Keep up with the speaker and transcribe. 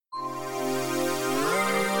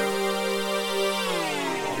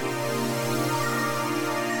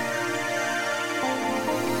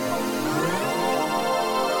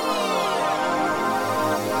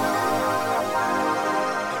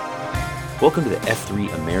Welcome to the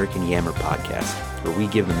F3 American Yammer podcast, where we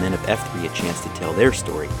give the men of F3 a chance to tell their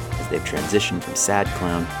story as they've transitioned from sad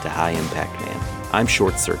clown to high impact man. I'm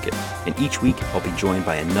Short Circuit, and each week I'll be joined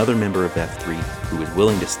by another member of F3 who is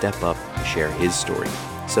willing to step up and share his story.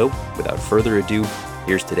 So, without further ado,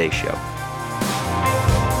 here's today's show.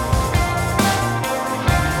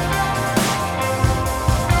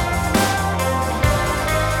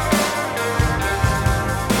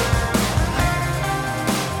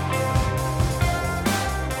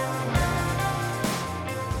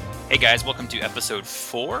 Hey guys, welcome to episode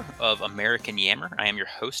 4 of American Yammer. I am your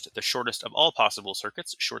host, the shortest of all possible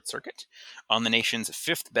circuits, Short Circuit, on the nation's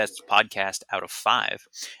 5th best podcast out of 5.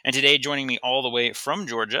 And today, joining me all the way from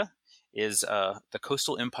Georgia is the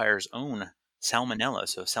Coastal Empire's own Salmonella.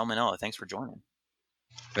 So Salmonella, thanks for joining.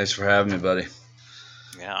 Thanks for having me, buddy.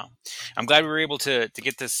 Yeah, I'm glad we were able to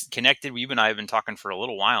get this connected. You and I have been talking for a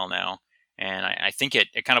little while now, and I think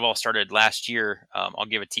it kind of all started last year. I'll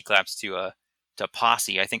give a T-claps to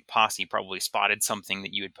Posse. I think Posse probably spotted something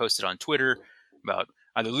that you had posted on Twitter about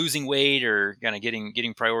either losing weight or kind of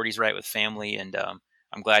getting priorities right with family. And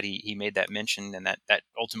I'm glad he made that mention, and that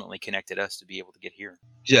ultimately connected us to be able to get here.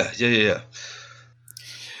 Yeah.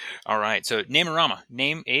 All right. So name and Rama.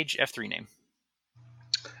 Name, age, F3 name.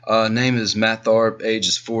 Name is Matt Tharp. Age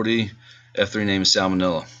is 40. F3 name is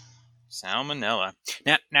Salmonella. Salmonella.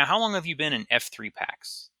 Now, how long have you been in F3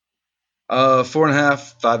 packs?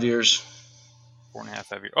 4.5, 5 years. 4.5,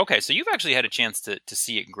 5 years. Okay, so you've actually had a chance to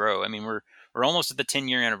see it grow. I mean, we're almost at the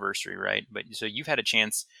 10-year anniversary, right? But so you've had a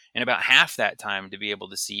chance in about half that time to be able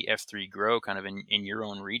to see F3 grow kind of in your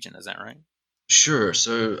own region. Is that right? Sure.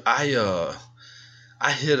 So I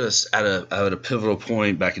hit us at a pivotal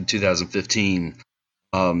point back in 2015,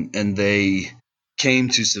 and they came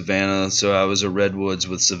to Savannah. So I was at Redwoods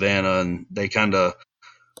with Savannah, and they kind of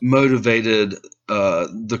motivated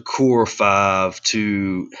the core 5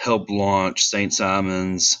 to help launch St.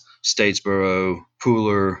 Simons, Statesboro,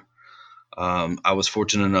 Pooler. I was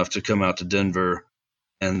fortunate enough to come out to Denver,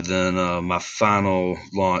 and then my final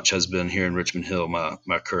launch has been here in Richmond Hill,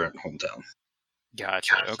 my current hometown.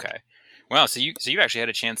 Gotcha. Okay. Wow. So you actually had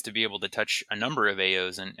a chance to be able to touch a number of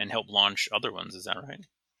AOs and help launch other ones. Is that right?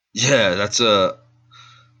 Yeah, that's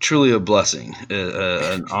truly a blessing,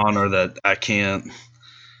 an honor that I can't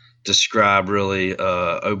describe really.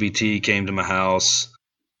 OBT came to my house.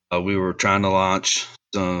 We were trying to launch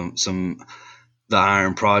the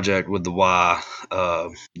Iron Project with the Y,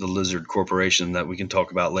 the Lizard Corporation that we can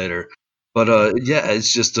talk about later. But yeah,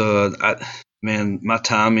 it's just my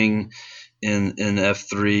timing in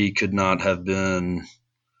F3 could not have been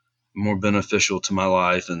more beneficial to my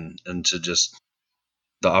life and to just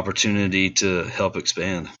the opportunity to help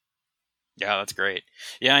expand. Yeah, that's great.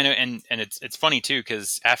 Yeah, I know, and it's funny too,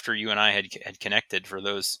 because after you and I had connected, for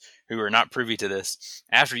those who are not privy to this,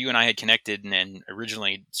 after you and I had connected and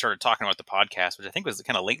originally started talking about the podcast, which I think was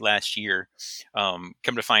kind of late last year, come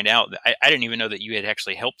to find out that I didn't even know that you had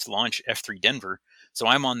actually helped launch F3 Denver. So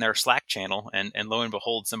I'm on their Slack channel, and lo and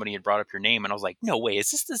behold, somebody had brought up your name, and I was like, no way, is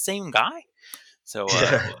this the same guy? So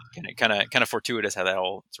kind of fortuitous how that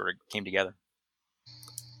all sort of came together.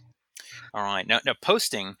 All right. Now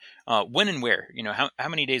posting, when and where? You know, how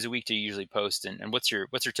many days a week do you usually post, and what's your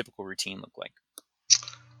typical routine look like?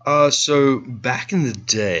 So back in the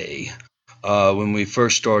day, when we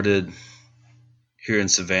first started here in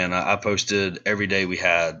Savannah, I posted every day we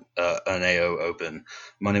had an AO open,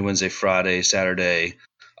 Monday, Wednesday, Friday, Saturday.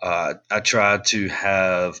 I tried to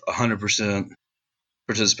have 100%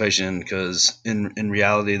 participation because in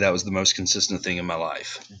reality, that was the most consistent thing in my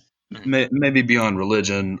life. Maybe beyond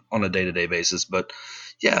religion on a day-to-day basis, but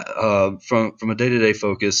yeah, from a day-to-day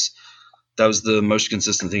focus, that was the most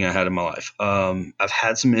consistent thing I had in my life. I've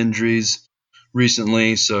had some injuries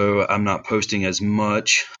recently, so I'm not posting as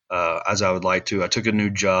much as I would like to. I took a new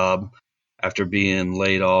job after being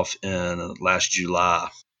laid off in last July.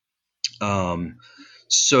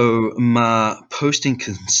 So my posting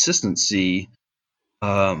consistency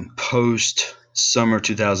post summer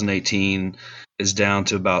 2018 is down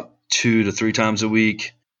to about 2 to 3 times a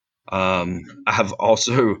week. I have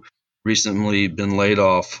also recently been laid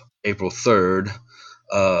off April 3rd.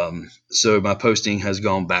 So my posting has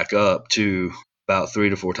gone back up to about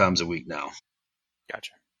 3 to 4 times a week now.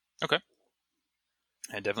 Gotcha. Okay.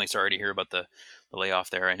 I'm definitely sorry to hear about the layoff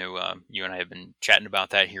there. I know you and I have been chatting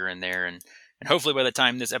about that here and there, and hopefully by the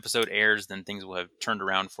time this episode airs, then things will have turned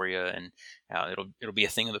around for you, and it'll be a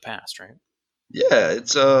thing of the past, right? Yeah,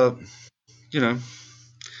 it's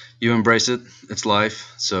you embrace it. It's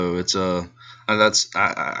life. So it's I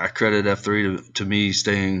credit F3 to me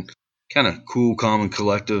staying kind of cool, calm, and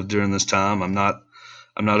collective during this time. I'm not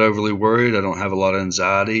I'm not overly worried. I don't have a lot of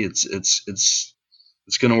anxiety. It's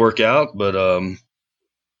going to work out, but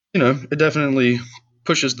it definitely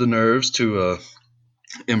pushes the nerves to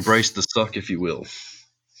embrace the suck, if you will.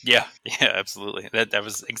 Yeah, yeah, absolutely. That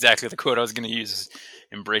was exactly the quote I was going to use. Is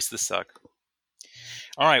embrace the suck.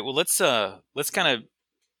 All right, well let's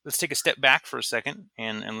take a step back for a second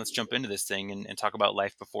and let's jump into this thing and talk about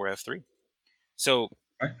life before F3. So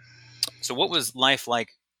Right. so what was life like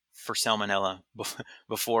for Salmonella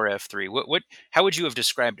before F3? How would you have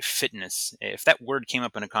described fitness? If that word came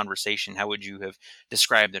up in a conversation, how would you have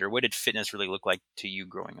described it, or what did fitness really look like to you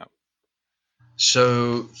growing up?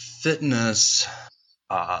 So fitness,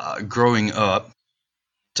 growing up,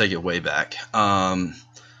 take it way back.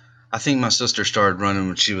 I think my sister started running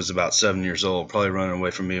when she was about 7 years old, probably running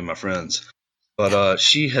away from me and my friends. But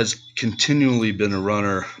she has continually been a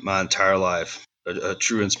runner my entire life, a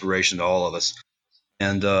true inspiration to all of us.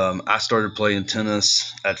 And I started playing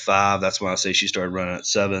tennis at 5. That's when I say she started running at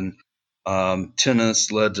 7.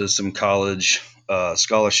 Tennis led to some college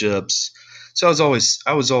scholarships. So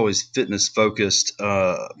I was always fitness focused.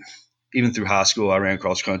 Even through high school, I ran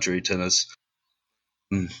cross country, tennis.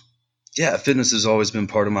 Mm, Yeah, fitness has always been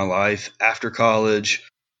part of my life. After college,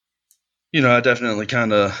 I definitely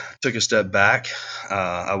kind of took a step back.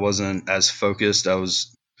 I wasn't as focused. I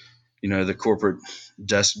was, the corporate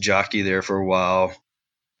desk jockey there for a while,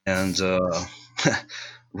 and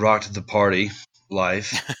rocked the party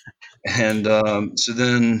life. And so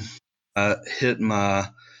then I hit my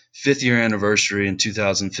 5th year anniversary in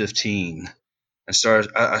 2015. I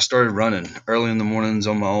started running early in the mornings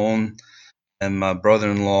on my own, and my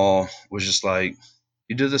brother-in-law was just like,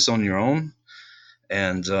 "You did this on your own?"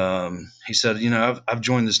 And he said, I've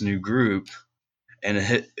joined this new group, and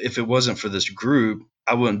if it wasn't for this group,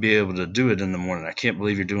 I wouldn't be able to do it in the morning. I can't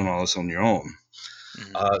believe you're doing all this on your own.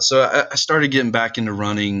 Hmm. So I started getting back into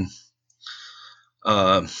running.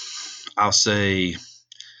 Uh, I'll say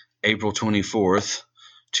April 24th,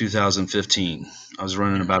 2015. I was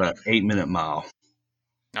running Hmm. about an 8-minute mile.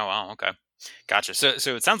 Oh wow, okay, gotcha. So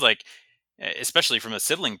it sounds like, especially from a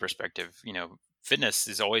sibling perspective, fitness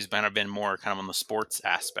has always been more kind of on the sports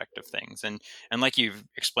aspect of things, and like you've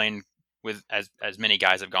explained with as many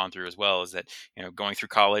guys have gone through as well, is that going through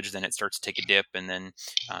college, then it starts to take a dip, and then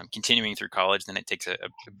continuing through college, then it takes a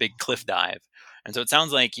big cliff dive. And so it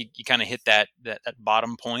sounds like you kind of hit that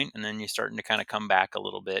bottom point, and then you're starting to kind of come back a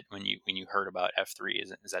little bit when you heard about F3.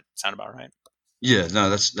 Does that sound about right? Yeah, no,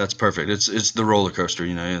 that's perfect. It's the roller coaster,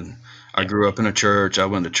 and I Yeah. grew up in a church. I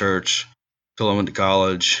went to church till I went to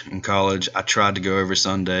college. In college, I tried to go every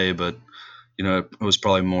Sunday, but it was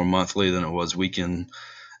probably more monthly than it was weekend.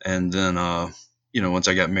 And then, once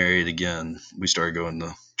I got married again, we started going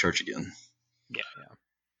to church again. Yeah. Yeah.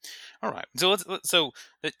 All right. So so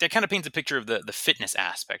that kind of paints a picture of the fitness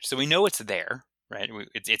aspect. So we know it's there, right?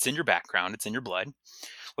 It's in your background. It's in your blood.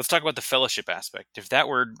 Let's talk about the fellowship aspect. If that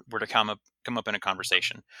were to come up in a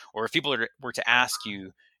conversation, or if people were to ask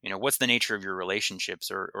you, what's the nature of your relationships,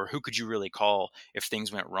 or who could you really call if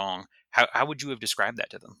things went wrong? How would you have described that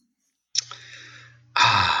to them?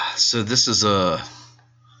 So this is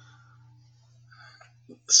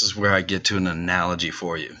where I get to an analogy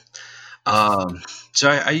for you. Um, so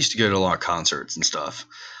I used to go to a lot of concerts and stuff.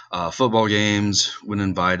 Football games, when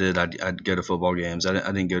invited, I'd go to football games. I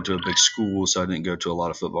didn't go to a big school, so I didn't go to a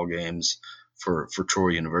lot of football games for Troy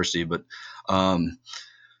University. But um,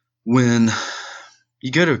 when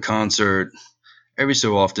you go to a concert, every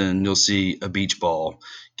so often you'll see a beach ball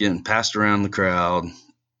getting passed around the crowd,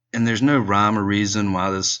 and there's no rhyme or reason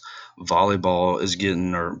why this volleyball is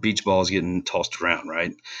getting or beach ball is getting tossed around,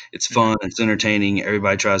 right? It's Hmm. fun, it's entertaining,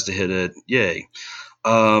 everybody tries to hit it, yay.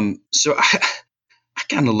 So I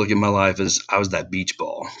kind of look at my life as I was that beach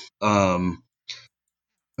ball. Um,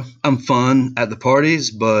 I'm fun at the parties,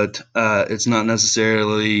 but it's not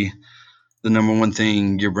necessarily the number one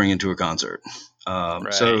thing you're bringing to a concert. So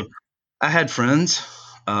Right. I had friends.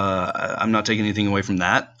 I'm not taking anything away from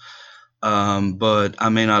that. But I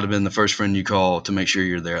may not have been the first friend you call to make sure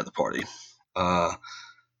you're there at the party. Uh,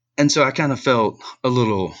 and so I kind of felt a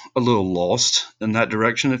little lost in that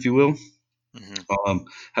direction, if you will. Hmm.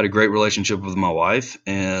 Had a great relationship with my wife,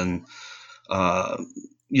 and uh,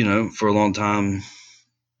 for a long time,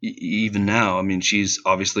 even now, I mean, she's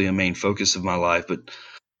obviously a main focus of my life, but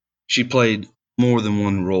she played more than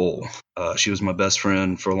one role. She was my best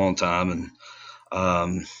friend for a long time, and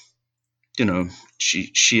um, you know,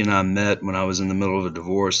 she and I met when I was in the middle of a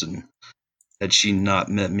divorce, and had she not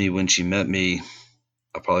met me when she met me,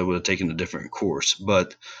 I probably would have taken a different course.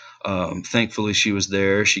 But thankfully, she was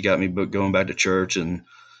there. She got me going back to church, and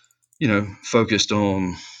focused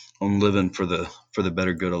on on living for the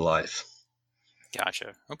better good of life.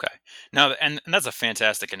 Gotcha. Okay. Now, and that's a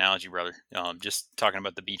fantastic analogy, brother. Just talking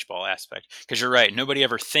about the beach ball aspect, because you're right. Nobody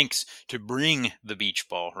ever thinks to bring the beach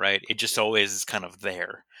ball, right? It just always is kind of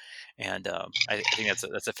there. And I think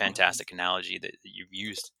that's a fantastic analogy that you've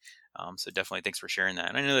used. So definitely thanks for sharing that.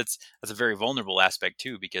 And I know that's a very vulnerable aspect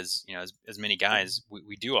too, because as many guys,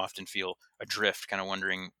 we do often feel adrift, kind of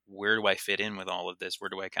wondering, where do I fit in with all of this? Where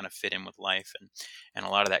do I kind of fit in with life? And a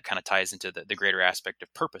lot of that kind of ties into the greater aspect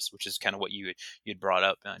of purpose, which is kind of what you'd brought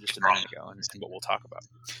up just a minute ago, and what we'll talk about.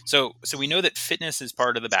 So we know that fitness is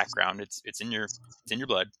part of the background. It's in your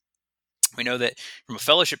blood. We know that from a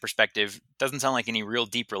fellowship perspective, it doesn't sound like any real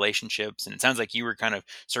deep relationships. And it sounds like you were kind of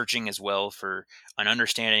searching as well for an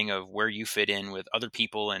understanding of where you fit in with other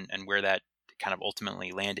people, and where that kind of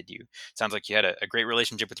ultimately landed you. Sounds like you had a great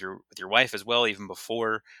relationship with your wife as well, even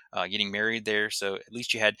before getting married there. So at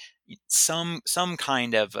least you had some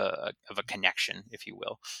kind of a connection, if you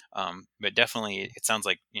will. But definitely, it sounds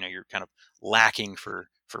like you're kind of lacking for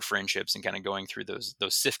friendships, and kind of going through those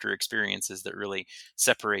sifter experiences that really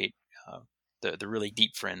separate the really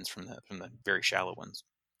deep friends from the very shallow ones.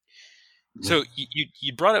 So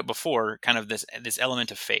you brought up before kind of this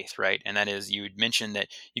element of faith, right? And that is, you had mentioned that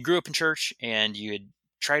you grew up in church and you had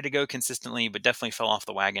tried to go consistently, but definitely fell off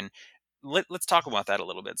the wagon. Let's talk about that a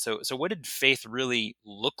little bit. So what did faith really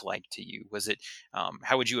look like to you? Was it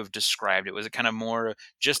how would you have described it? Was it kind of more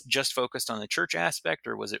just focused on the church aspect,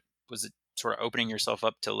 or was it sort of opening yourself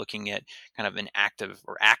up to looking at kind of an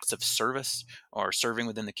acts of service, or serving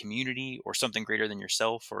within the community, or something greater than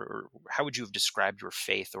yourself, or how would you have described your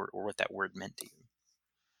faith, or what that word meant to you?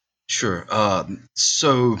 Sure.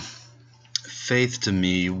 So faith to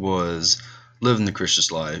me was living the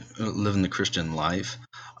Christian life,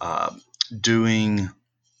 uh, doing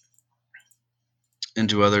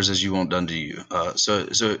into others as you want done to you.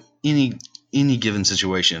 So any given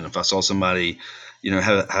situation, if I saw somebody,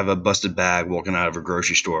 have a busted bag walking out of a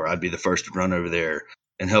grocery store, I'd be the first to run over there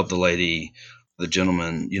and help the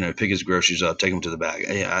gentleman, pick his groceries up, take them to the bag.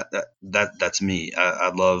 Yeah, that's me.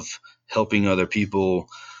 I love helping other people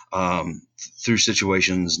through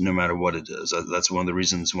situations, no matter what it is. That's one of the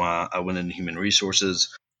reasons why I went into human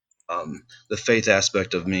resources. The faith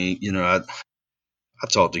aspect of me, I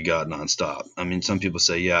talk to God nonstop. I mean, some people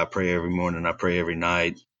say, yeah, I pray every morning, I pray every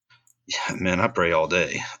night. Yeah, man, I pray all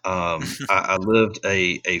day. I lived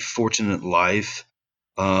a fortunate life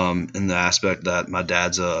in the aspect that my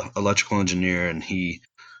dad's a electrical engineer, and he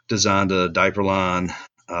designed a diaper line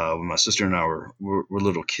when my sister and I were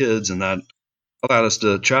little kids, and that allowed us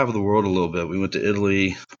to travel the world a little bit. We went to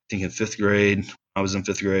Italy, I think in fifth grade. I was in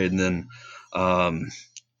fifth grade, and then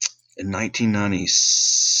in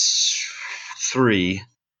 1993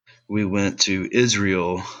 we went to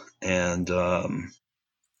Israel, and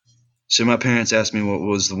so my parents asked me what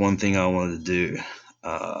was the one thing I wanted to do.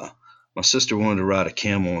 My sister wanted to ride a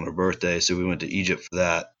camel on her birthday, so we went to Egypt for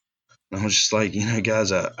that. And I was just like,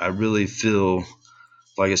 guys, I really feel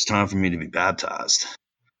like it's time for me to be baptized.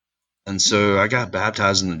 And so I got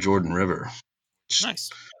baptized in the Jordan River. Nice.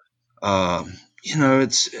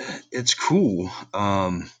 It's cool.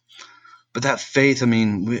 But that faith, I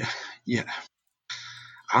mean, yeah,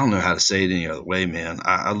 I don't know how to say it any other way, man.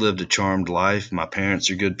 I lived a charmed life. My parents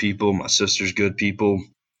are good people. My sister's good people.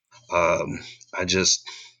 I just,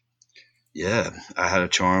 yeah, I had a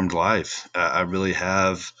charmed life. I really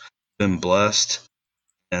have been blessed,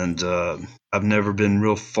 and I've never been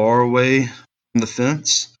real far away from the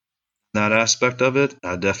fence. That aspect of it,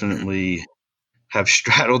 I definitely have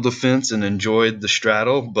straddled the fence and enjoyed the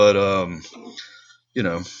straddle, but you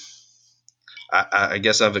know, I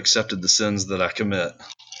guess I've accepted the sins that I commit.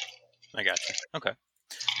 I gotcha. Okay.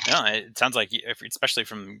 No, it sounds like, especially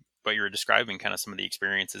from what you were describing, kind of some of the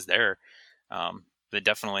experiences there, that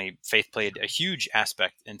definitely faith played a huge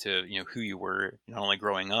aspect into who you were, not only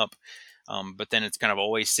growing up, but then it's kind of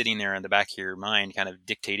always sitting there in the back of your mind, kind of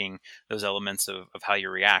dictating those elements of how you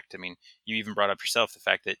react. I mean, you even brought up yourself the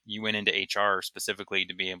fact that you went into HR specifically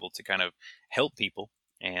to be able to kind of help people,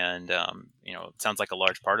 and it sounds like a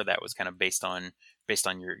large part of that was kind of based on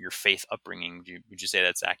your faith upbringing. Would you say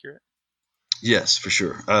that's accurate? Yes, for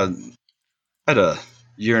sure. I had a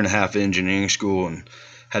year and a half of engineering school, and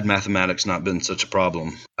had mathematics not been such a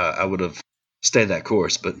problem, I would have stayed that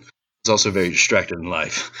course. But it's also very distracted in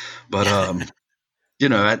life. But I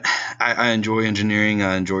enjoy engineering.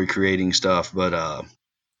 I enjoy creating stuff. But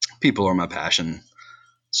people are my passion,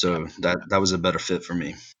 so that was a better fit for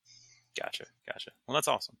me. Gotcha. Well, that's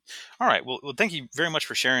awesome. All right. Well, thank you very much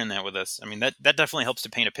for sharing that with us. I mean, that definitely helps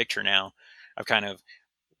to paint a picture now of kind of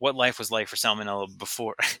what life was like for Salmonella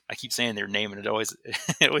before. I keep saying their name, and it always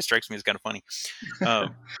strikes me as kind of funny.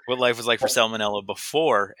 What life was like for Salmonella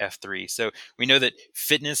before F3. So we know that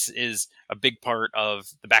fitness is a big part of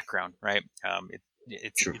the background, right?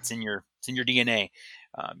 It's in your DNA.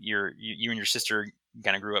 You and your sister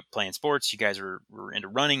kind of grew up playing sports. You guys were into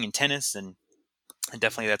running and tennis, and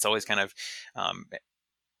definitely that's always kind of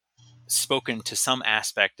spoken to some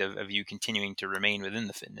aspect of you continuing to remain within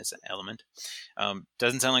the fitness element.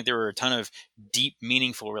 Doesn't sound like there were a ton of deep,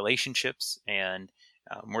 meaningful relationships, and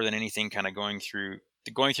more than anything, kind of going through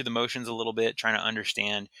the motions a little bit, trying to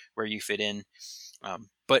understand where you fit in.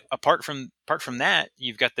 But apart from that,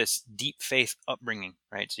 you've got this deep faith upbringing,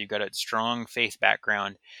 right? So you've got a strong faith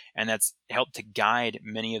background, and that's helped to guide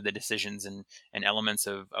many of the decisions and elements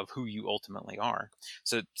of who you ultimately are.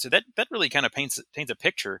 So that really kind of paints a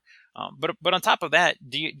picture. But on top of that,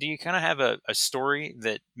 do you kind of have a story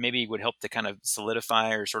that maybe would help to kind of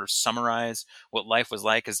solidify or sort of summarize what life was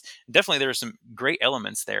like? Because definitely there are some great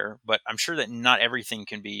elements there, but I'm sure that not everything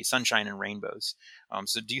can be sunshine and rainbows.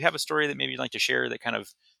 So do you have a story that maybe you'd like to share that kind of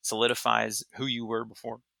solidifies who you were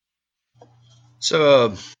before?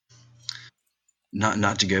 So,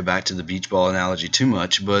 not to go back to the beach ball analogy too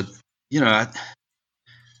much, but I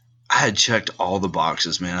had checked all the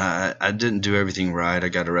boxes, man. I didn't do everything right. I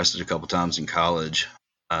got arrested a couple times in college.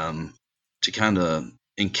 To kind of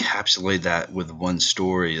encapsulate that with one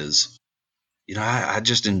story is, I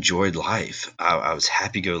just enjoyed life. I was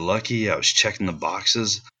happy-go-lucky. I was checking the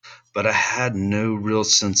boxes, but I had no real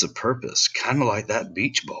sense of purpose, kind of like that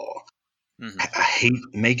beach ball. Mm-hmm. I hate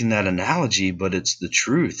making that analogy, but it's the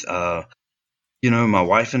truth. My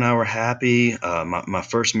wife and I were happy. My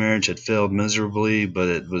first marriage had failed miserably, but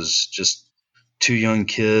it was just two young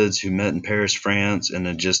kids who met in Paris, France, and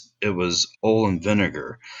it was oil and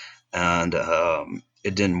vinegar, and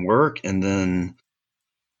it didn't work. And then,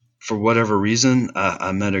 for whatever reason,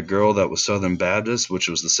 I met a girl that was Southern Baptist, which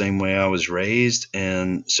was the same way I was raised,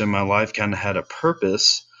 and so my life kind of had a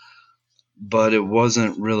purpose, but it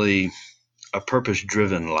wasn't really a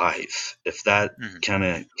purpose-driven life, if that kind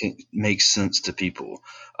of makes sense to people.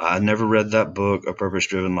 I never read that book, A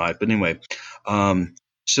Purpose-Driven Life. But anyway,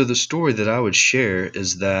 so the story that I would share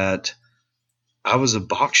is that I was a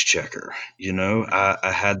box checker.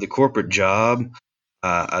 I had the corporate job.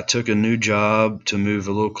 I took a new job to move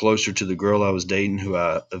a little closer to the girl I was dating, who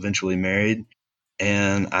I eventually married.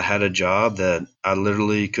 And I had a job that I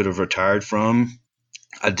literally could have retired from.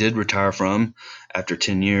 I did retire from after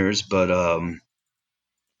 10 years, but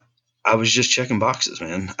I was just checking boxes,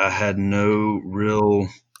 man. I had no real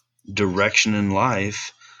direction in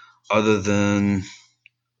life other than,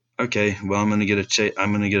 okay, well, I'm going to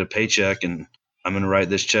get a paycheck, and I'm going to write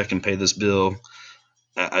this check and pay this bill.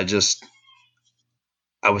 I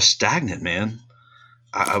was stagnant, man.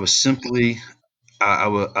 I was simply, I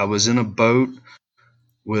was in a boat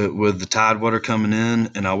with the tide water coming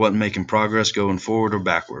in, and I wasn't making progress going forward or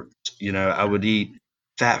backwards. I would eat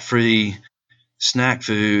fat-free snack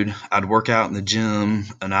food. I'd work out in the gym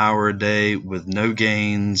an hour a day with no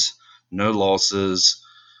gains, no losses,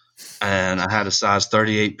 and I had a size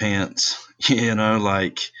 38 pants.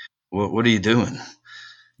 What are you doing?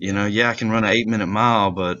 I can run an 8-minute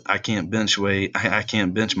mile, but I can't bench weight. I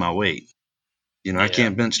can't bench my weight. I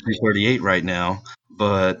can't bench 238 right now,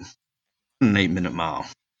 but an 8-minute mile.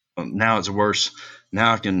 Now it's worse.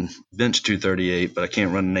 Now I can bench 238, but I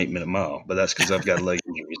can't run an 8-minute mile. But that's because I've got leg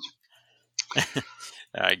injuries.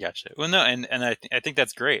 I gotcha. Well, no, and I think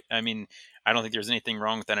that's great. I mean, I don't think there's anything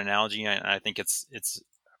wrong with that analogy. I think it's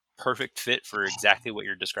perfect fit for exactly what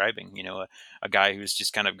you're describing. A guy who's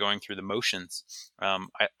just kind of going through the motions.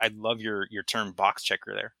 I love your term box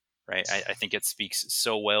checker there, right? I think it speaks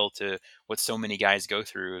so well to what so many guys go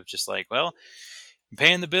through of just like, well, I'm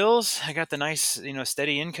paying the bills. I got the nice,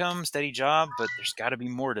 steady income, steady job, but there's got to be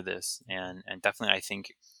more to this. And definitely, I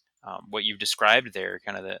think what you've described there,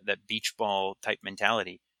 kind of that beach ball type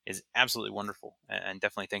mentality, is absolutely wonderful. And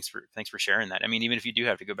definitely thanks for sharing that. I mean, even if you do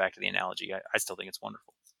have to go back to the analogy, I still think it's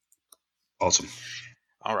wonderful. Awesome.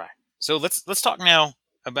 All right. So let's talk now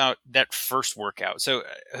about that first workout. So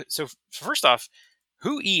first off,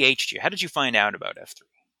 who EH'd you? How did you find out about F3?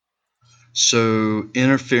 So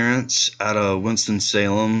Interference out of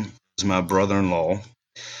Winston-Salem is my brother-in-law.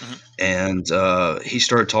 Mm-hmm. And he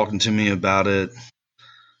started talking to me about it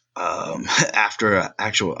after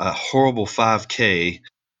a horrible 5K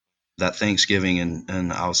that Thanksgiving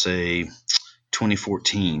in I'll say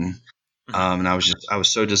 2014. And I was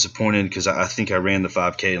so disappointed because I think I ran the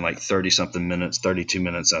 5K in like 30-something minutes, 32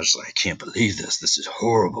 minutes. I was like, I can't believe this. This is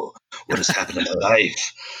horrible. What has happened in my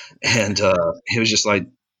life? And he was just like,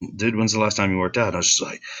 dude, when's the last time you worked out? And I was just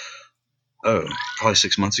like, oh, probably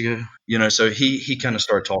 6 months ago. So he kind of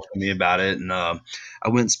started talking to me about it, and I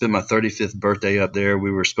went and spent my 35th birthday up there.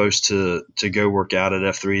 We were supposed to go work out at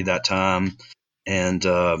F3 that time, and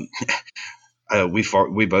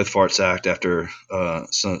we both fart sacked after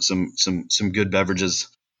some good beverages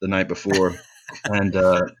the night before, and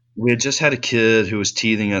we had just had a kid who was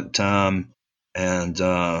teething at the time, and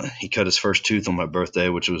he cut his first tooth on my birthday,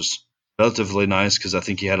 which was relatively nice because I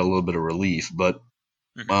think he had a little bit of relief. But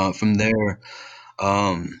from there,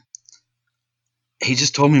 he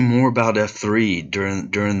just told me more about F3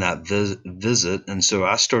 during that visit, and so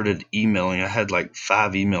I started emailing. I had like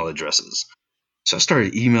 5 email addresses. So I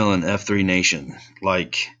started emailing F3 Nation,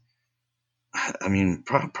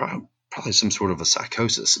 probably some sort of a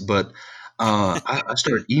psychosis, but I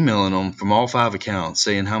started emailing them from all 5 accounts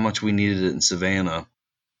saying how much we needed it in Savannah,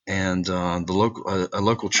 and a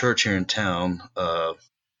local church here in town,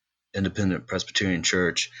 Independent Presbyterian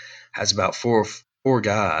Church, has about four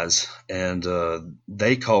guys, and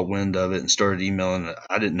they caught wind of it and started emailing.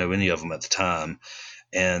 I didn't know any of them at the time,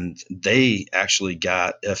 and they actually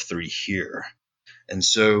got F3 here. And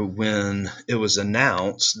so when it was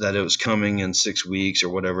announced that it was coming in 6 weeks or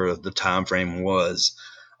whatever the time frame was,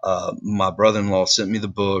 my brother-in-law sent me the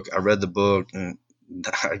book. I read the book, and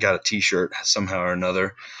I got a T-shirt somehow or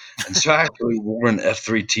another. And so I actually wore an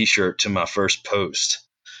F3 T-shirt to my first post.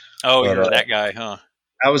 Oh, you're that guy, huh?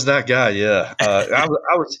 I was that guy, yeah.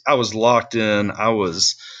 I was locked in.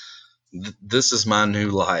 This is my new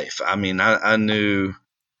life. I mean, I knew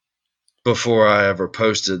before I ever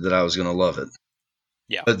posted that I was going to love it.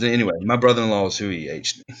 Yeah. But anyway, my brother-in-law is who he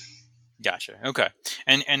aged me. Gotcha. Okay.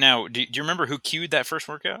 And now, do you remember who cued that first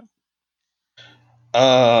workout?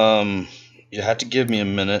 You have to give me a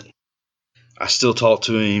minute. I still talk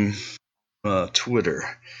to him Twitter.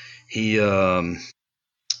 He I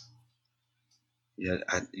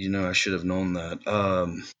should have known that.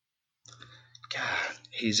 God,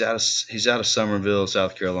 he's out of Summerville,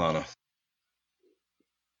 South Carolina.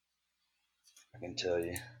 I can tell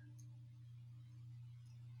you.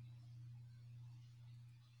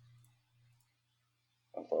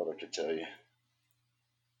 My father could tell you.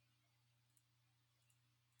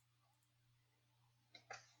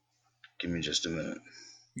 Give me just a minute.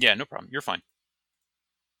 Yeah, no problem. You're fine.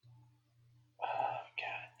 Oh,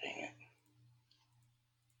 God dang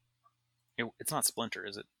it. It's not Splinter,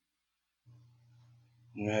 is it?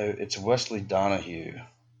 No, it's Wesley Donahue.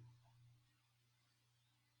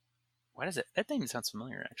 Why does it? That name sounds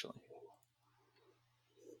familiar, actually.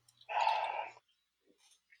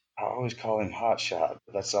 I always call him Hotshot,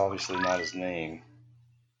 but that's obviously not his name.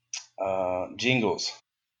 Jingles.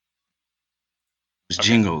 Okay.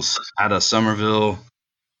 Jingles out of Summerville.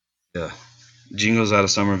 Yeah, Jingles out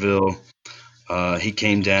of Summerville. He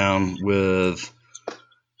came down with,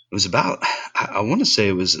 it was about, I want to say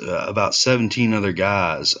it was about 17 other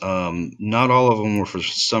guys. Not all of them were from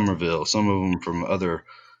Summerville. Some of them from other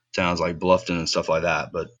towns like Bluffton and stuff like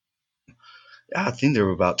that. But yeah, I think there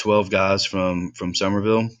were about 12 guys from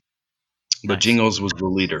Summerville. But nice. Jingles was the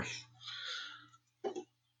leader.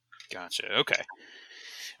 Gotcha. Okay.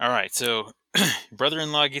 All right. So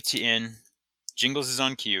brother-in-law gets you in. Jingles is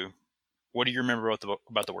on cue. What do you remember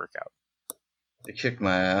about the workout? They kicked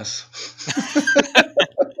my ass.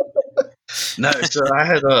 No, so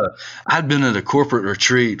I'd been at a corporate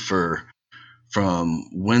retreat from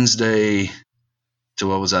Wednesday to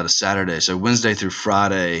what was that, a Saturday. So Wednesday through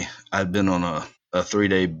Friday, I'd been on a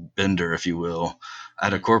 3-day bender, if you will,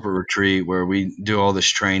 at a corporate retreat where we do all this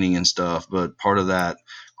training and stuff. But part of that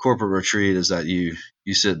corporate retreat is that you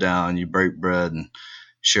sit down, you break bread, and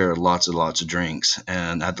share lots of drinks.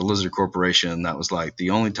 And at the Lizard Corporation, that was like the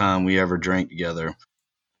only time we ever drank together.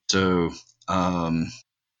 So,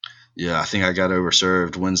 yeah, I think I got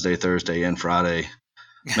overserved Wednesday, Thursday, and Friday.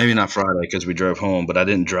 Maybe not Friday because we drove home, but I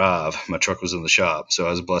didn't drive. My truck was in the shop, so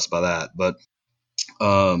I was blessed by that. But,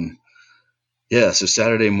 yeah, so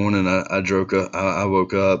Saturday morning I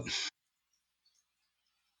woke up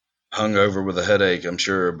hungover with a headache, I'm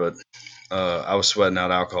sure, but I was sweating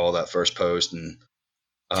out alcohol that first post, and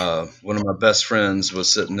one of my best friends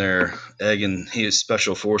was sitting there egging. He is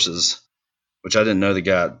Special Forces, which I didn't know the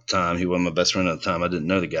guy at the time. He wasn't my best friend at the time. I didn't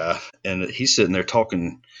know the guy, and he's sitting there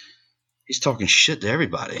talking. He's talking shit to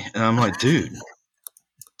everybody, and I'm like, dude,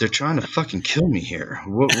 they're trying to fucking kill me here.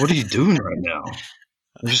 What are you doing right now?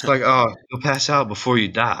 I'm just like, oh, you'll pass out before you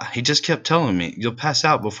die. He just kept telling me, you'll pass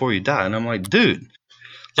out before you die, and I'm like, dude,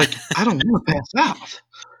 like I don't want to pass out.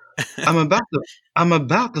 I'm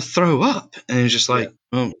about to throw up. And he's just like,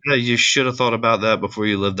 well, yeah, you should have thought about that before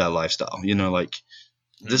you lived that lifestyle. Like,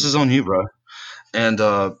 this is on you, bro. And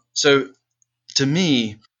so to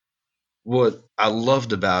me, what I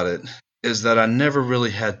loved about it is that I never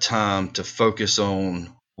really had time to focus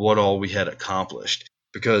on what all we had accomplished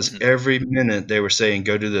because Mhm. every minute they were saying,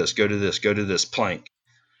 go do this, go do this, go do this plank.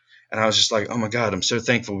 And I was just like, oh my God, I'm so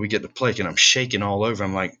thankful we get to plank. And I'm shaking all over.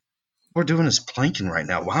 I'm like, we're doing this planking right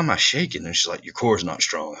now. Why am I shaking? And she's like, your core's not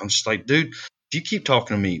strong. I'm just like, dude, if you keep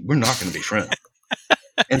talking to me, we're not going to be friends.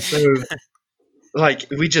 And so, like,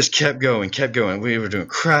 we just kept going, kept going. We were doing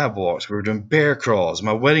crab walks. We were doing bear crawls.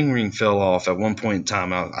 My wedding ring fell off at one point in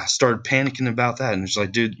time. I started panicking about that. And it's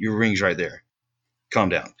like, dude, your ring's right there. Calm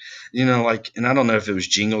down. Like, and I don't know if it was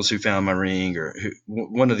Jingles who found my ring or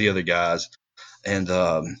one of the other guys. And,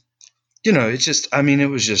 it's just, I mean, it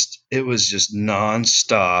was just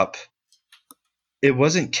nonstop. It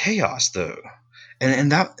wasn't chaos though.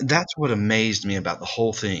 And that's what amazed me about the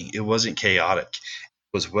whole thing. It wasn't chaotic.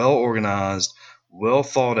 It was well organized, well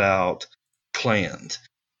thought out, planned.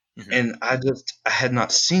 Mhm. And I had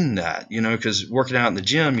not seen that, because working out in the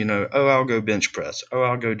gym, oh, I'll go bench press. Oh,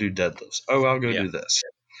 I'll go do deadlifts. Oh, I'll go Yeah. do this.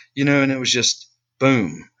 And it was just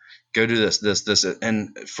boom, go do this.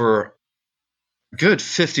 And for a good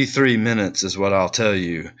 53 minutes is what I'll tell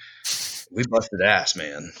you. We busted ass,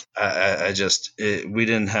 man. We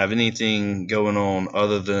didn't have anything going on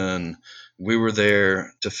other than we were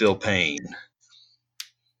there to feel pain.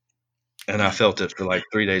 And I Hmm. felt it for like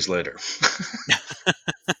 3 days later.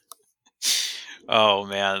 Oh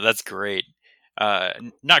man, that's great.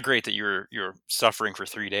 Not great that you're suffering for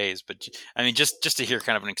 3 days, but I mean, just to hear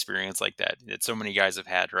kind of an experience like that so many guys have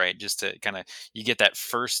had, right? Just to kind of you get that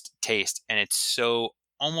first taste, and it's so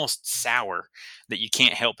almost sour that you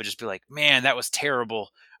can't help but just be like, man, that was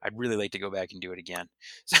terrible. I'd really like to go back and do it again.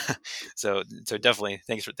 So definitely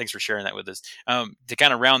thanks for sharing that with us. To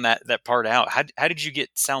kind of round that part out, how did you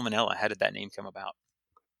get Salmonella? How did that name come about?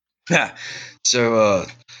 So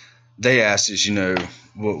they asked us,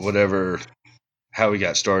 whatever, how we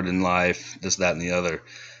got started in life, this, that, and the other.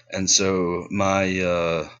 And so my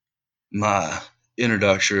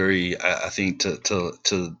introductory, I think,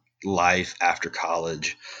 to life after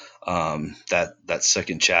college, that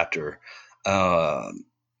second chapter,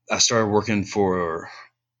 I started working for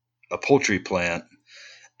a poultry plant,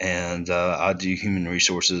 and I do human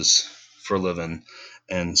resources for a living.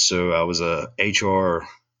 And so I was a HR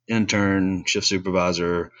intern, shift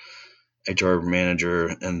supervisor, HR manager,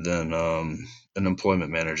 and then an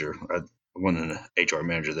employment manager. I wasn't an HR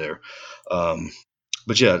manager there.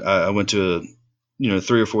 But yeah, I went to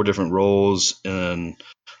 3 or 4 different roles in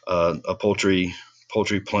a poultry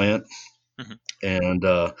plant, Mhm.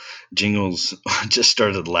 and Jingles just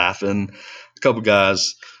started laughing. A couple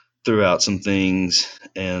guys threw out some things,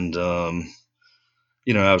 and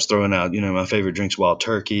I was throwing out, my favorite drink's wild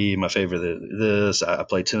turkey, my favorite this. I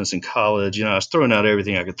played tennis in college. I was throwing out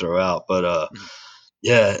everything I could throw out, but Mhm.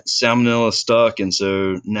 yeah, salmonella stuck, and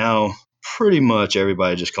so now pretty much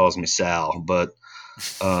everybody just calls me Sal. But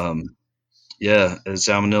um, yeah, it's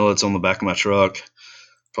salmonella. It's on the back of my truck,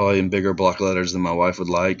 probably in bigger block letters than my wife would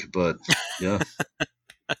like, but yeah,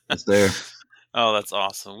 it's there. Oh, that's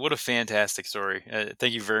awesome. What a fantastic story.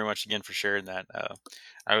 Thank you very much again for sharing that.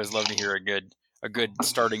 I always love to hear a good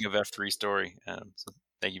starting of F3 story. So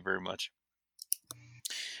thank you very much.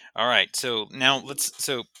 All right. So now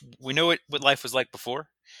so we know what life was like before.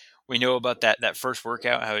 We know about that first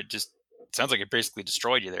workout, how it just sounds like it basically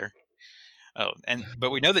destroyed you there. Oh,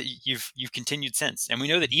 but we know that you've continued since, and we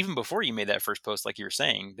know that even before you made that first post, like you were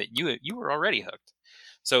saying, that you were already hooked.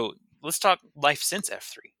 So let's talk life since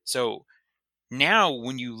F3. So now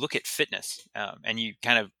when you look at fitness, and you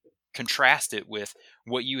kind of contrast it with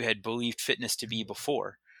what you had believed fitness to be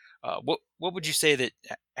before, what would you say that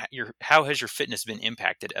how has your fitness been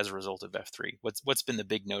impacted as a result of F3? What's been the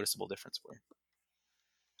big noticeable difference for you?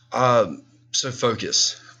 So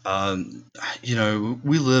focus.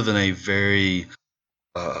 We live in a very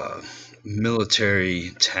uh,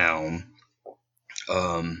 military town,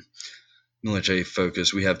 um, military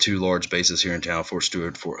focus. We have 2 large bases here in town: Fort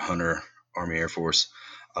Stewart, Fort Hunter, Army Air Force.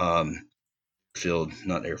 Field,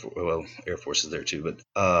 not Air Force. Well, Air Force is there too, but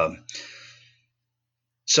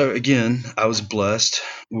so again, I was blessed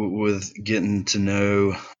with getting to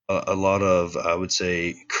know a lot of, I would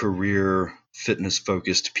say, career fitness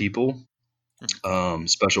focused people, Mhm.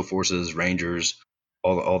 special forces, Rangers,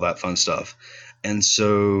 all that fun stuff. And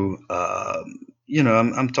so,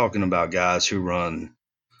 I'm talking about guys who run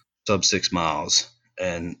sub 6 miles,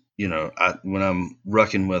 and when I'm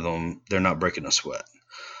rucking with them, they're not breaking a sweat.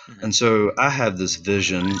 Mhm. And so I had this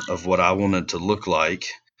vision of what I wanted to look like,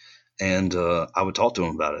 and I would talk to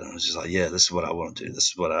them about it. I was just like, yeah, this is what I want to do. This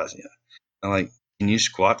is what I'm like. can you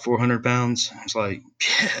squat 400 pounds? I was like,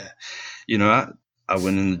 yeah. I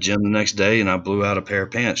went in the gym the next day and I blew out a pair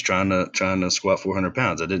of pants trying to squat 400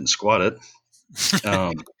 pounds. I didn't squat it,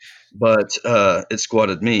 um, but it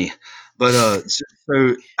squatted me. But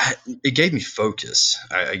it gave me focus.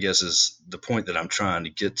 I guess is the point that I'm trying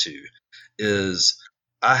to get to. Is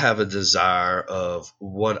I have a desire of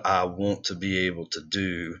what I want to be able to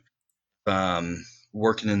do if I'm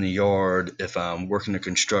working in the yard, if I'm working a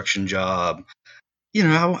construction job.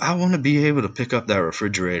 I want to be able to pick up that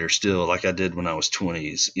refrigerator still like I did when I was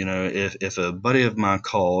 20s. If a buddy of mine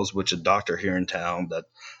calls, which a doctor here in town that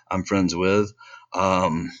I'm friends with,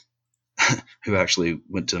 um, who actually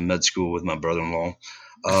went to med school with my brother-in-law,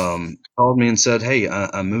 called me and said, "Hey,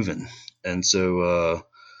 I'm moving." And so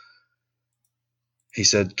he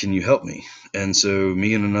said, "Can you help me?" And so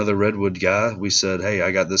me and another Redwood guy, we said, "Hey,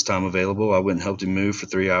 I got this time available." I went and helped him move for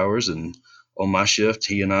 3 hours, and on my shift,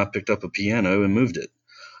 he and I picked up a piano and moved it.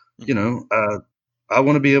 I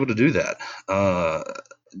want to be able to do that.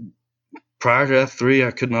 Prior to F3,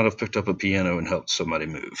 I could not have picked up a piano and helped somebody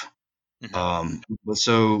move. But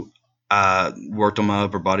so I worked on my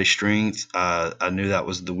upper body strength. I knew that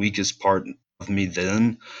was the weakest part of me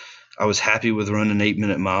then. I was happy with running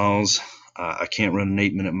 8-minute miles. I can't run an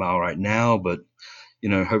 8-minute mile right now, but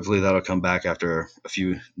hopefully that'll come back after a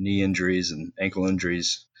few knee injuries and ankle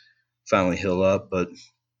injuries finally heal up. But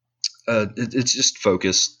it's just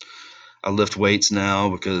focus. I lift weights now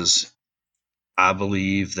because I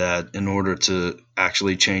believe that in order to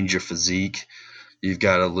actually change your physique, you've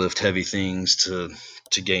got to lift heavy things to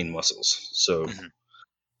gain muscles. So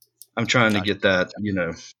I'm trying to get that,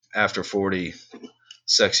 after 40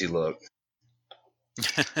 sexy look.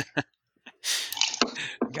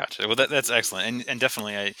 Gotcha. Well, that's excellent, and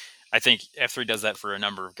definitely, I think F3 does that for a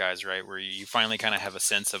number of guys, right? Where you finally kind of have a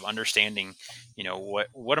sense of understanding,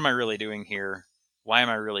 what am I really doing here? Why am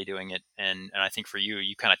I really doing it? And I think for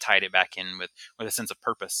you kind of tied it back in with a sense of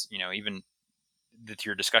purpose. Even with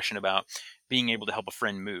your discussion about being able to help a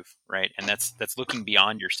friend move, right? And that's looking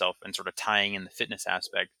beyond yourself and sort of tying in the fitness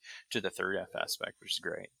aspect to the third F aspect, which is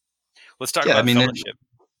great. Let's talk about fellowship.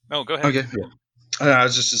 Oh, go ahead. Okay. Yeah. I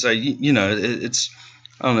was just to say, it's,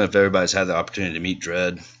 I don't know if everybody's had the opportunity to meet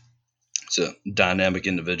Dredd. It's a dynamic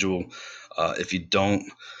individual. If you don't,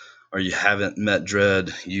 or you haven't met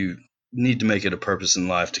Dredd, you need to make it a purpose in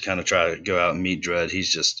life to kind of try to go out and meet Dredd.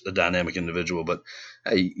 He's just a dynamic individual. But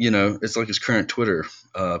hey, it's like his current Twitter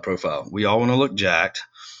profile. We all want to look jacked.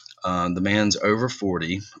 The man's over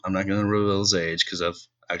 40. I'm not going to reveal his age because I've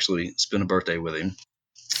actually spent a birthday with him.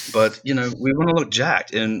 But, we want to look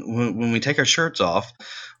jacked. And when we take our shirts off,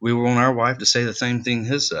 we want our wife to say the same thing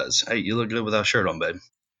his says. Hey, you look good without a shirt on, babe.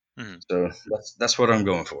 Mm-hmm. So that's what I'm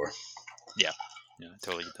going for. Yeah, I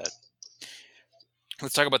totally get that.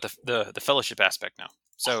 Let's talk about the fellowship aspect now.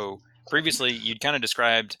 So previously you'd kind of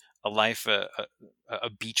described a life, a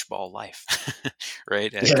beach ball life,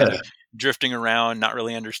 right? And kind of drifting around, not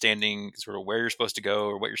really understanding sort of where you're supposed to go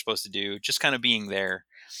or what you're supposed to do, just kind of being there.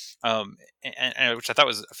 And which I thought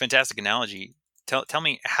was a fantastic analogy. Tell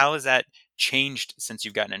me, how has that changed since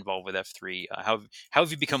you've gotten involved with F3? How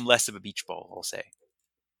have you become less of a beach ball, I'll say?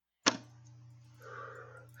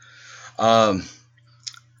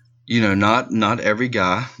 Not every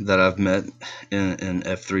guy that I've met in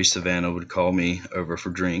F3 Savannah would call me over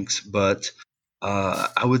for drinks, but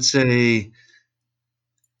I would say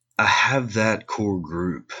I have that core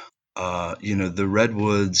group. The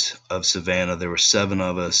Redwoods of Savannah, there were 7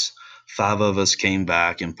 of us. 5 of us came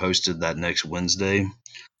back and posted that next Wednesday.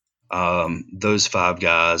 Those 5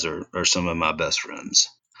 guys are some of my best friends.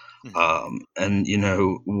 And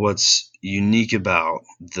what's unique about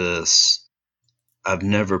this, I've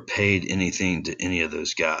never paid anything to any of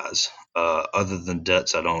those guys other than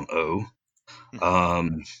debts I don't owe.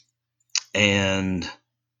 And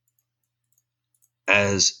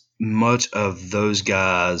as much of those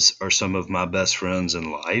guys are some of my best friends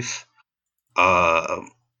in life,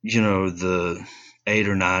 the 8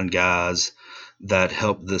 or 9 guys that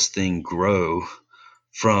helped this thing grow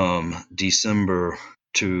from December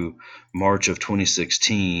to March of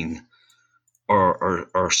 2016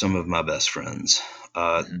 are some of my best friends.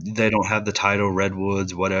 They don't have the title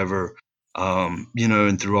Redwoods, whatever,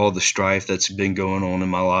 and through all the strife that's been going on in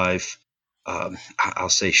my life, I'll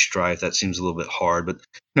say strife, that seems a little bit hard, but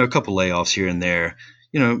a couple layoffs here and there,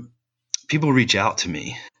 people reach out to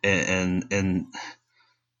me and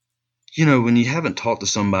when you haven't talked to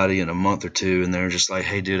somebody in a month or two and they're just like,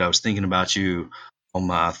 hey dude, I was thinking about you on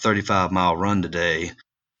my 35-mile run today.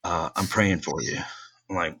 I'm praying for you.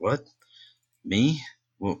 I'm like, what? Me?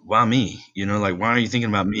 well, why me? Like, why are you thinking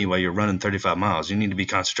about me while you're running 35 miles? You need to be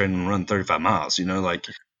concentrating on running 35 miles, like,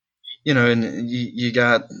 and you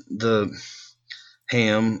got the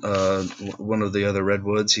Ham, one of the other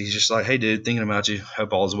Redwoods. He's just like, hey, dude, thinking about you.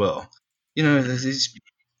 Hope all's well.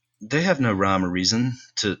 They have no rhyme or reason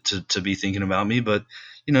to be thinking about me, but,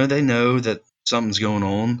 they know that something's going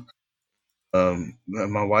on.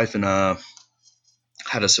 My wife and I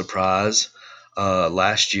had a surprise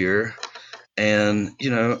last year, and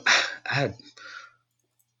I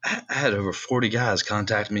had over 40 guys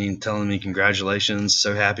contact me and telling me congratulations,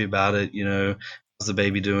 so happy about it. How's the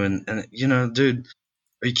baby doing? And dude,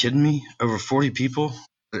 are you kidding me? Over 40 people?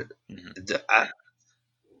 To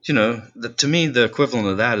me, the equivalent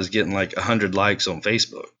of that is getting like 100 likes on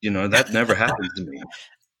Facebook. That never happens to me.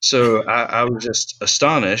 So I was just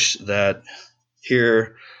astonished that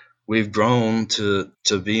here we've grown to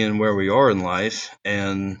being where we are in life,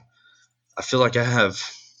 and I feel like I have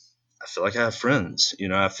friends.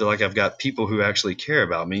 I feel like I've got people who actually care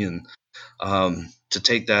about me, and to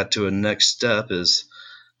take that to a next step is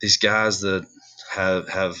these guys that have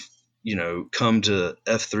come to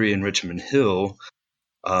F3 in Richmond Hill.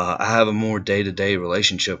 I have a more day-to-day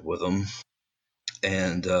relationship with them,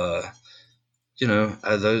 and those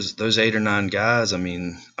 8 or 9 guys. I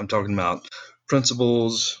mean, I'm talking about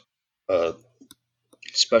principals,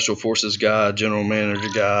 special forces guy, general manager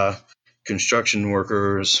guy, construction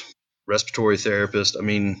workers, respiratory therapist. I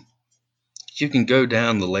mean, you can go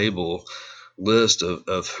down the label list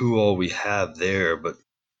of who all we have there, but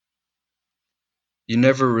you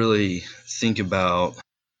never really think about,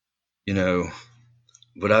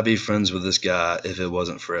 would I be friends with this guy if it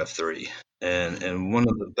wasn't for F3? And one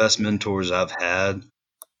of the best mentors I've had,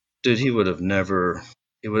 dude, he would have never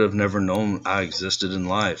known I existed in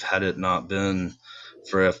life had it not been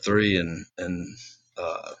for F3.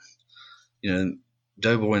 And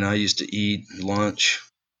Doughboy and I used to eat lunch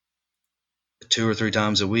 2 or 3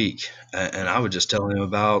 times a week, and I would just tell him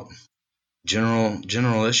about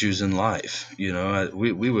general issues in life.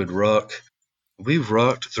 We would ruck. We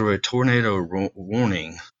rucked through a tornado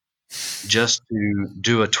warning just to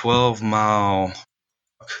do a 12-mile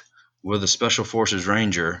with a Special Forces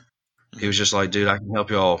Ranger. He was just like, dude, I can help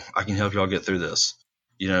y'all. I can help y'all get through this.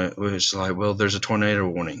 It was like, well, there's a tornado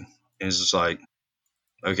warning. And it's just like,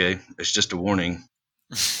 okay, it's just a warning.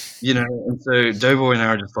 And so Doughboy and I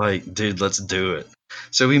are just like, dude, let's do it.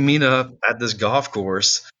 So we meet up at this golf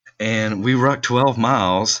course, and we ruck 12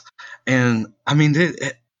 miles. And I mean,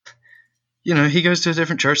 he goes to a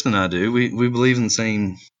different church than I do. We believe in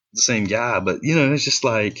the same guy, but it's just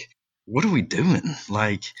like, what are we doing?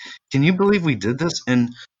 Like, can you believe we did this?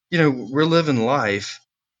 And we're living life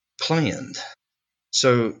planned.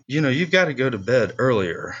 So you've got to go to bed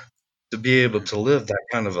earlier to be able to live that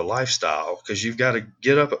kind of a lifestyle, because you've got to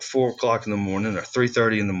get up at 4 o'clock in the morning or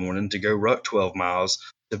 3:30 in the morning to go ruck 12 miles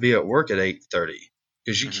to be at work at 8:30,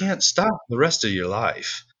 because you can't stop the rest of your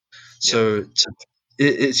life. So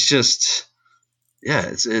it's just,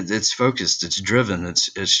 it's focused, it's driven,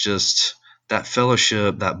 it's just that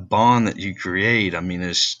fellowship, that bond that you create. I mean,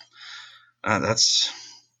 it's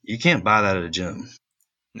you can't buy that at a gym.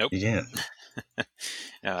 Nope. You can't.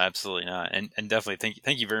 No, absolutely not. And definitely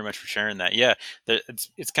thank you very much for sharing that. Yeah,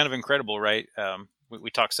 it's kind of incredible, right? We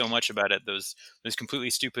talk so much about it, those completely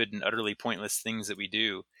stupid and utterly pointless things that we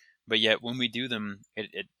do, but yet when we do them,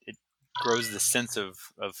 it grows this sense of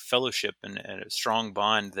fellowship and a strong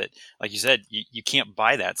bond that, like you said, you can't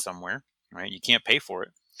buy that somewhere, right? You can't pay for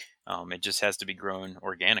it. It just has to be grown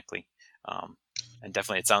organically. And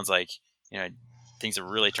definitely, it sounds like things have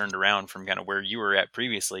really turned around from kind of where you were at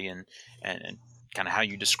previously, and kind of how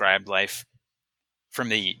you described life from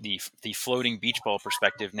the floating beach ball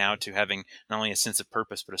perspective now to having not only a sense of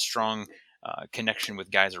purpose, but a strong connection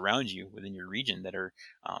with guys around you within your region that are,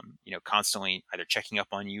 constantly either checking up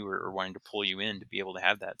on you or wanting to pull you in to be able to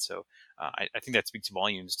have that. So I think that speaks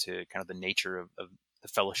volumes to kind of the nature of the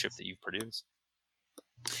fellowship that you've produced.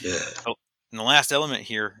 Yeah. Oh, and the last element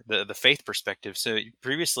here, the faith perspective. So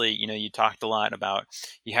previously, you talked a lot about,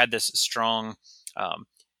 you had this strong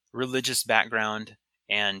religious background,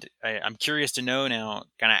 and I'm curious to know now,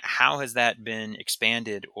 kind of how has that been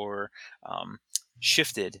expanded or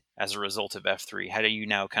shifted as a result of F3? How do you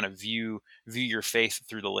now kind of view your faith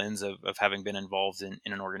through the lens of having been involved in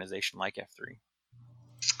an organization like F3?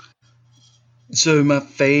 So my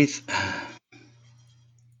faith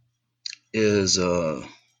is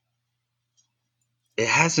it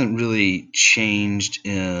hasn't really changed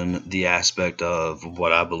in the aspect of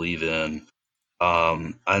what I believe in,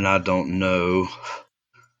 and I don't know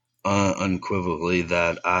unequivocally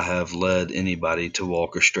that I have led anybody to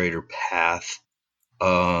walk a straighter path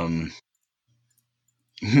Um,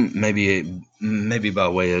 maybe by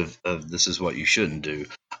way of this is what you shouldn't do.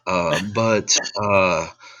 But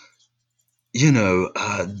you know,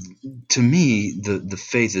 to me, the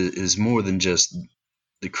faith is more than just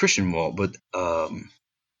the Christian walk. But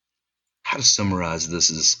how to summarize this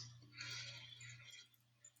is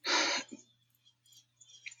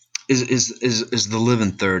the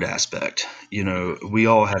living third aspect. You know, we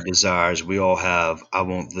all have desires. We all have, I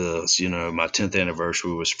want this. You know, my 10th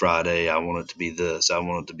anniversary was Friday. I want it to be this. I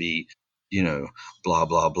want it to be, you know, blah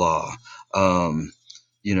blah blah. Um,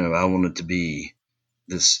 you know, I want it to be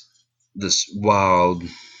this wild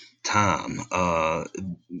time.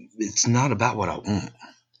 It's not about what I want.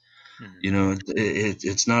 Mhm. You know,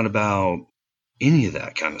 it's not about any of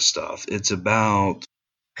that kind of stuff. It's about,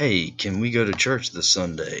 hey, can we go to church this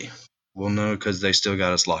Sunday? Well, no, because they still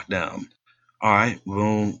got us locked down. All right,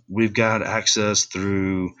 well, we've got access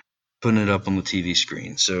through putting it up on the TV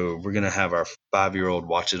screen. So we're going to have our 5-year-old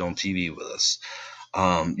watch it on TV with us.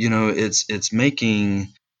 You know, it's making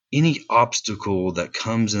any obstacle that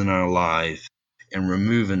comes in our life and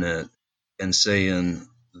removing it and saying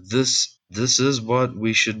this is what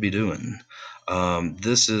we should be doing.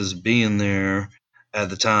 This is being there at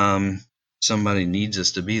the time somebody needs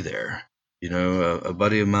us to be there. You know, a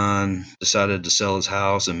buddy of mine decided to sell his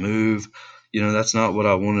house and move. You know, that's not what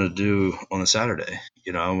I wanted to do on a Saturday.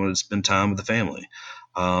 You know, I wanted to spend time with the family.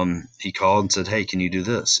 He called and said, "Hey, can you do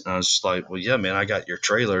this?" And I was just like, "Well, yeah, man, I got your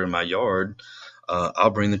trailer in my yard. I'll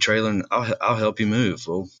bring the trailer and I'll help you move."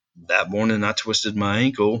 Well, that morning I twisted my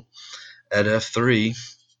ankle at F3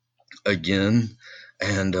 again,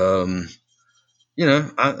 and you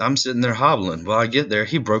know, I'm sitting there hobbling. Well, I get there,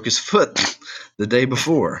 he broke his foot the day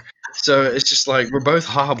before, so it's just like we're both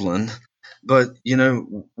hobbling, but you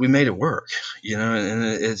know, we made it work. You know, and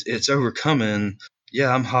it's overcoming.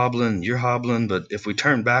 Yeah, I'm hobbling, you're hobbling, but if we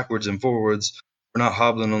turn backwards and forwards, we're not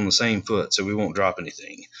hobbling on the same foot, so we won't drop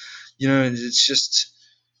anything. You know, it's just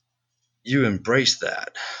you embrace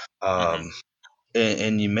that, Mhm.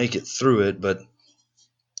 and you make it through it. But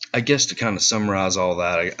I guess to kind of summarize all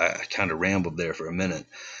that, I kind of rambled there for a minute.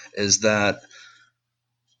 Is that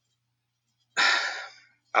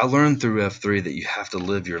I learned through F3 that you have to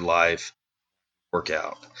live your life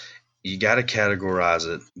workout. You got to categorize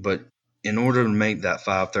it, but in order to make that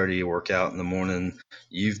 5:30 workout in the morning,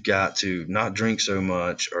 you've got to not drink so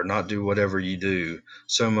much or not do whatever you do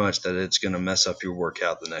so much that it's going to mess up your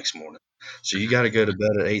workout the next morning. So you Mhm. got to go to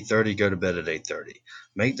bed at 8:30, go to bed at 8:30.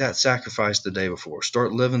 Make that sacrifice the day before.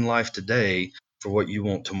 Start living life today for what you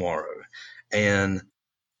want tomorrow and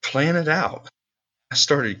plan it out. I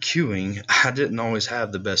started queuing. I didn't always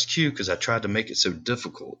have the best queue because I tried to make it so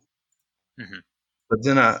difficult. Mhm. But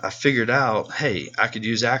then I figured out, hey, I could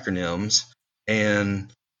use acronyms and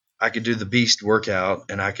I could do the beast workout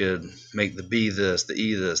and I could make the B this, the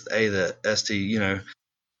E this, the A that, ST, you know.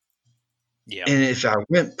 Yeah. And if I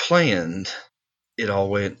went planned, it all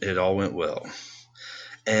went well.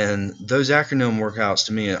 And those acronym workouts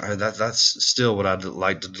to me, that's still what I'd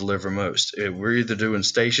like to deliver most. We're either doing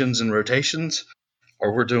stations and rotations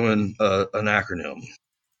or we're doing an acronym.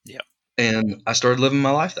 Yeah. And I started living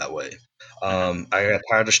my life that way. Mhm. I got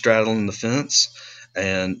tired of straddling the fence,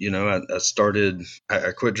 and you know,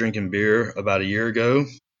 I quit drinking beer about a year ago.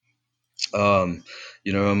 Um,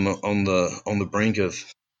 you know, I'm on the brink of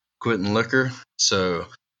quitting liquor, so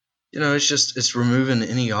you know, it's removing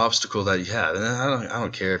any obstacle that you have, and I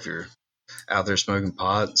don't care if you're out there smoking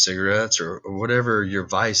pot, cigarettes, or whatever your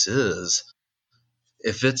vice is.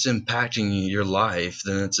 If it's impacting your life,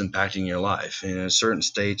 then it's impacting your life. In certain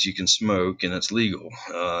states, you can smoke and it's legal.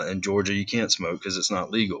 In Georgia, you can't smoke because it's not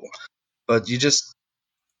legal. But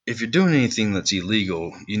if you're doing anything that's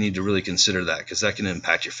illegal, you need to really consider that because that can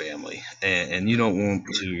impact your family. And you don't want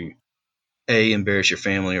to, embarrass your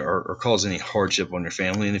family or cause any hardship on your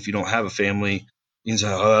family. And if you don't have a family, you can say,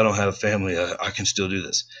 oh, I don't have a family. I can still do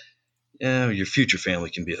this. Yeah, your future family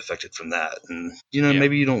can be affected from that. And, you know, Yeah.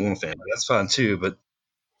 maybe you don't want a family. That's fine too. But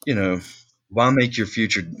you know, why make your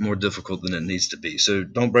future more difficult than it needs to be? So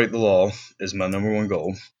don't break the law is my number one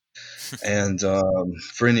goal. And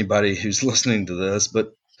for anybody who's listening to this,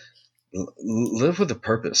 but live with a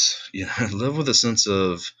purpose. You know, live with a sense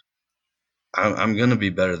of I'm going to be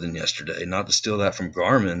better than yesterday. Not to steal that from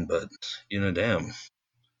Garmin, but you know, damn,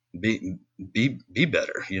 be be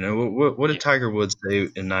better. You know, what did Yeah. Tiger Woods say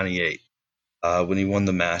in '98 when he won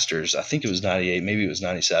the Masters? I think it was '98, maybe it was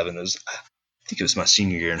 '97. I think it was my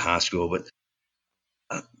senior year in high school,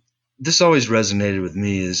 but this always resonated with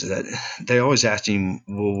me is that they always asked him,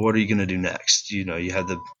 well, what are you going to do next? You know, you had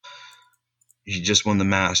you just won the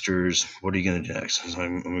Masters. What are you going to do next? I was like,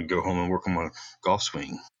 I'm going to go home and work on my golf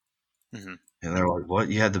swing. Mm-hmm. And they're like, what?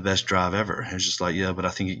 You had the best drive ever. It's just like, yeah, but I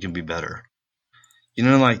think it can be better. You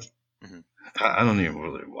know, like, Mm-hmm. I don't even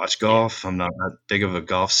really watch golf. I'm not that big of a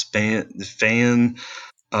golf fan.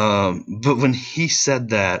 But when he said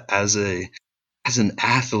that as an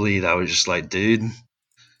athlete, I was just like, dude,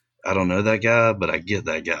 I don't know that guy, but I get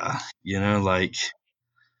that guy. You know, like,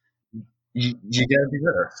 you got to be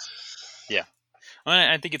better. Yeah. Well,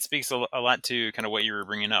 I think it speaks a lot to kind of what you were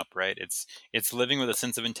bringing up, right? It's living with a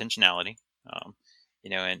sense of intentionality, and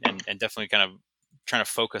definitely kind of trying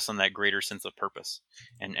to focus on that greater sense of purpose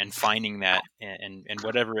and finding that and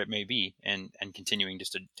whatever it may be and continuing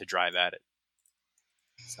just to drive at it.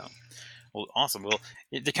 So, well, awesome. Well,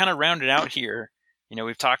 to kind of round it out here,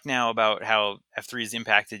 we've talked now about how F3 has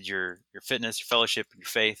impacted your fitness, your fellowship, your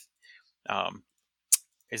faith.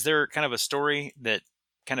 Is there kind of a story that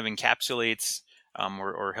kind of encapsulates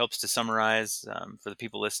or helps to summarize for the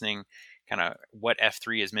people listening kind of what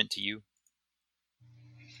F3 has meant to you?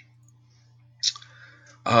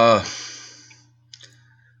 That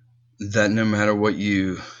no matter what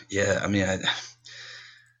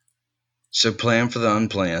so plan for the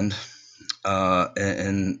unplanned,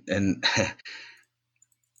 and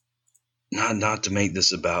not to make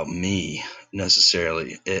this about me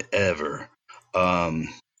necessarily ever.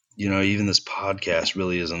 Even this podcast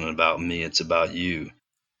really isn't about me. It's about you.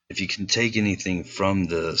 If you can take anything from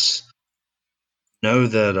this, know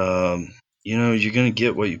that, you're going to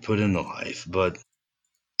get what you put into life. But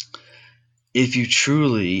if you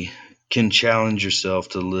truly can challenge yourself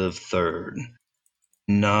to live third,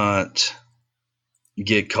 not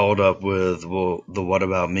get caught up with, well, the what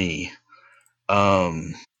about me?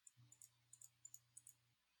 I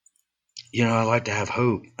like to have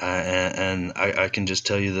hope, and I can just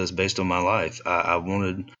tell you this based on my life. I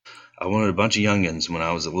wanted a bunch of youngins when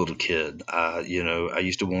I was a little kid. I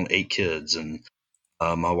used to want 8 kids, and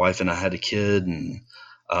my wife and I had a kid, and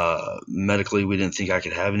medically we didn't think I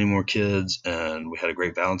could have any more kids, and we had a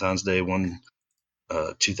great Valentine's Day one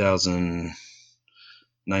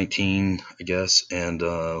 2019, I guess, and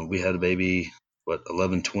we had a baby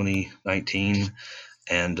 11/20/19,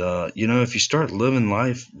 and if you start living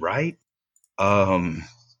life right,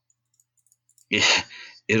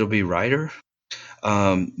 it'll be righter,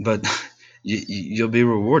 but you'll be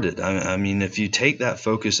rewarded. I mean, if you take that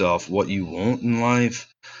focus off what you want in life,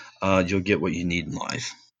 you'll get what you need in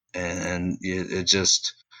life, and it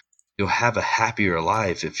just, you'll have a happier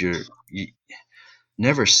life if you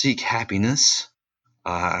never seek happiness.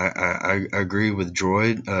 I agree with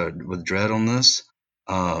Dread on this.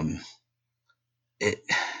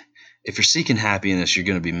 If you're seeking happiness, you're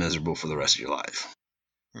going to be miserable for the rest of your life.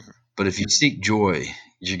 Mm-hmm. But if you seek joy,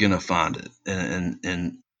 you're going to find it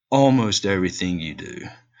in almost everything you do.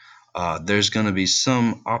 There's going to be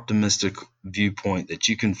some optimistic viewpoint that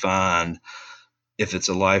you can find if it's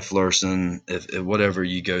a life lesson, if whatever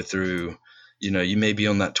you go through. You may be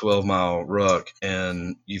on that 12-mile ruck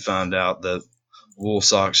and you find out that wool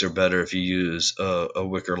socks are better if you use a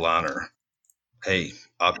wicker liner. Hey,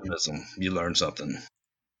 optimism, you learn something.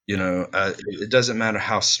 It doesn't matter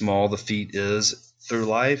how small the feat is through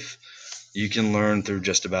life. You can learn through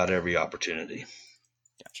just about every opportunity.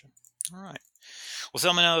 Gotcha. All right. Well,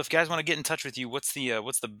 tell me now, if guys want to get in touch with you, what's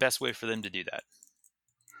the best way for them to do that?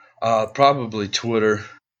 Probably Twitter.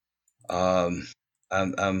 I'm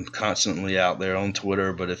constantly out there on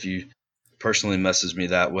Twitter, but if you personally message me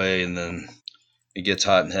that way and then it gets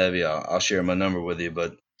hot and heavy, I'll share my number with you.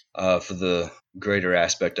 But for the greater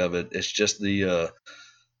aspect of it, it's just the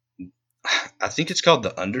I think it's called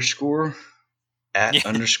the underscore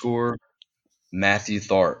 @ Matthew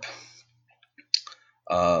Tharp.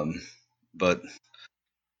 But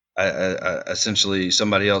I essentially,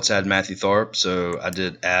 somebody else had Matthew Tharp, so I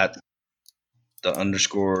did @ the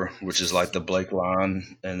underscore, which is like the Blake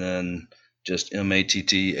line, and then just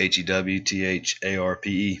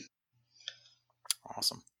MATTHEWTHARPE.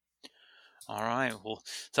 Awesome. All right. Well,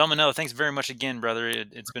 Thelma, thanks very much again, brother.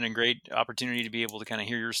 It's been a great opportunity to be able to kind of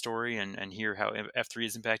hear your story and hear how F3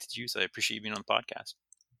 has impacted you. So I appreciate you being on the podcast.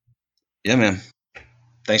 Yeah, man.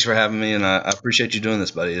 Thanks for having me, and I appreciate you doing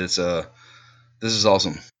this, buddy. This is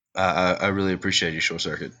awesome. I really appreciate you, Short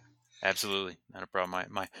Circuit. Absolutely. Not a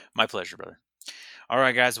problem. My pleasure, brother. All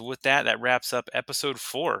right, guys. With that wraps up episode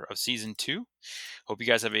 4 of season 2. Hope you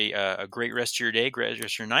guys have a great rest of your day, great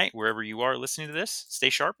rest of your night, wherever you are listening to this. Stay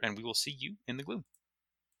sharp, and we will see you in the gloom.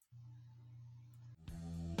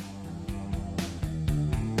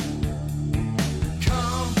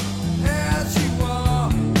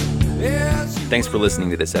 Thanks for listening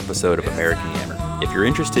to this episode of American Yammer. If you're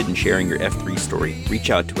interested in sharing your F3 story,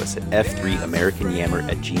 reach out to us at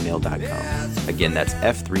f3americanyammer@gmail.com. Again, that's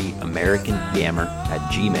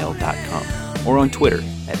f3americanyammer@gmail.com, or on Twitter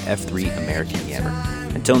at f3americanyammer.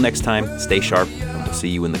 Until next time, stay sharp, and we'll see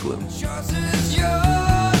you in the gloom.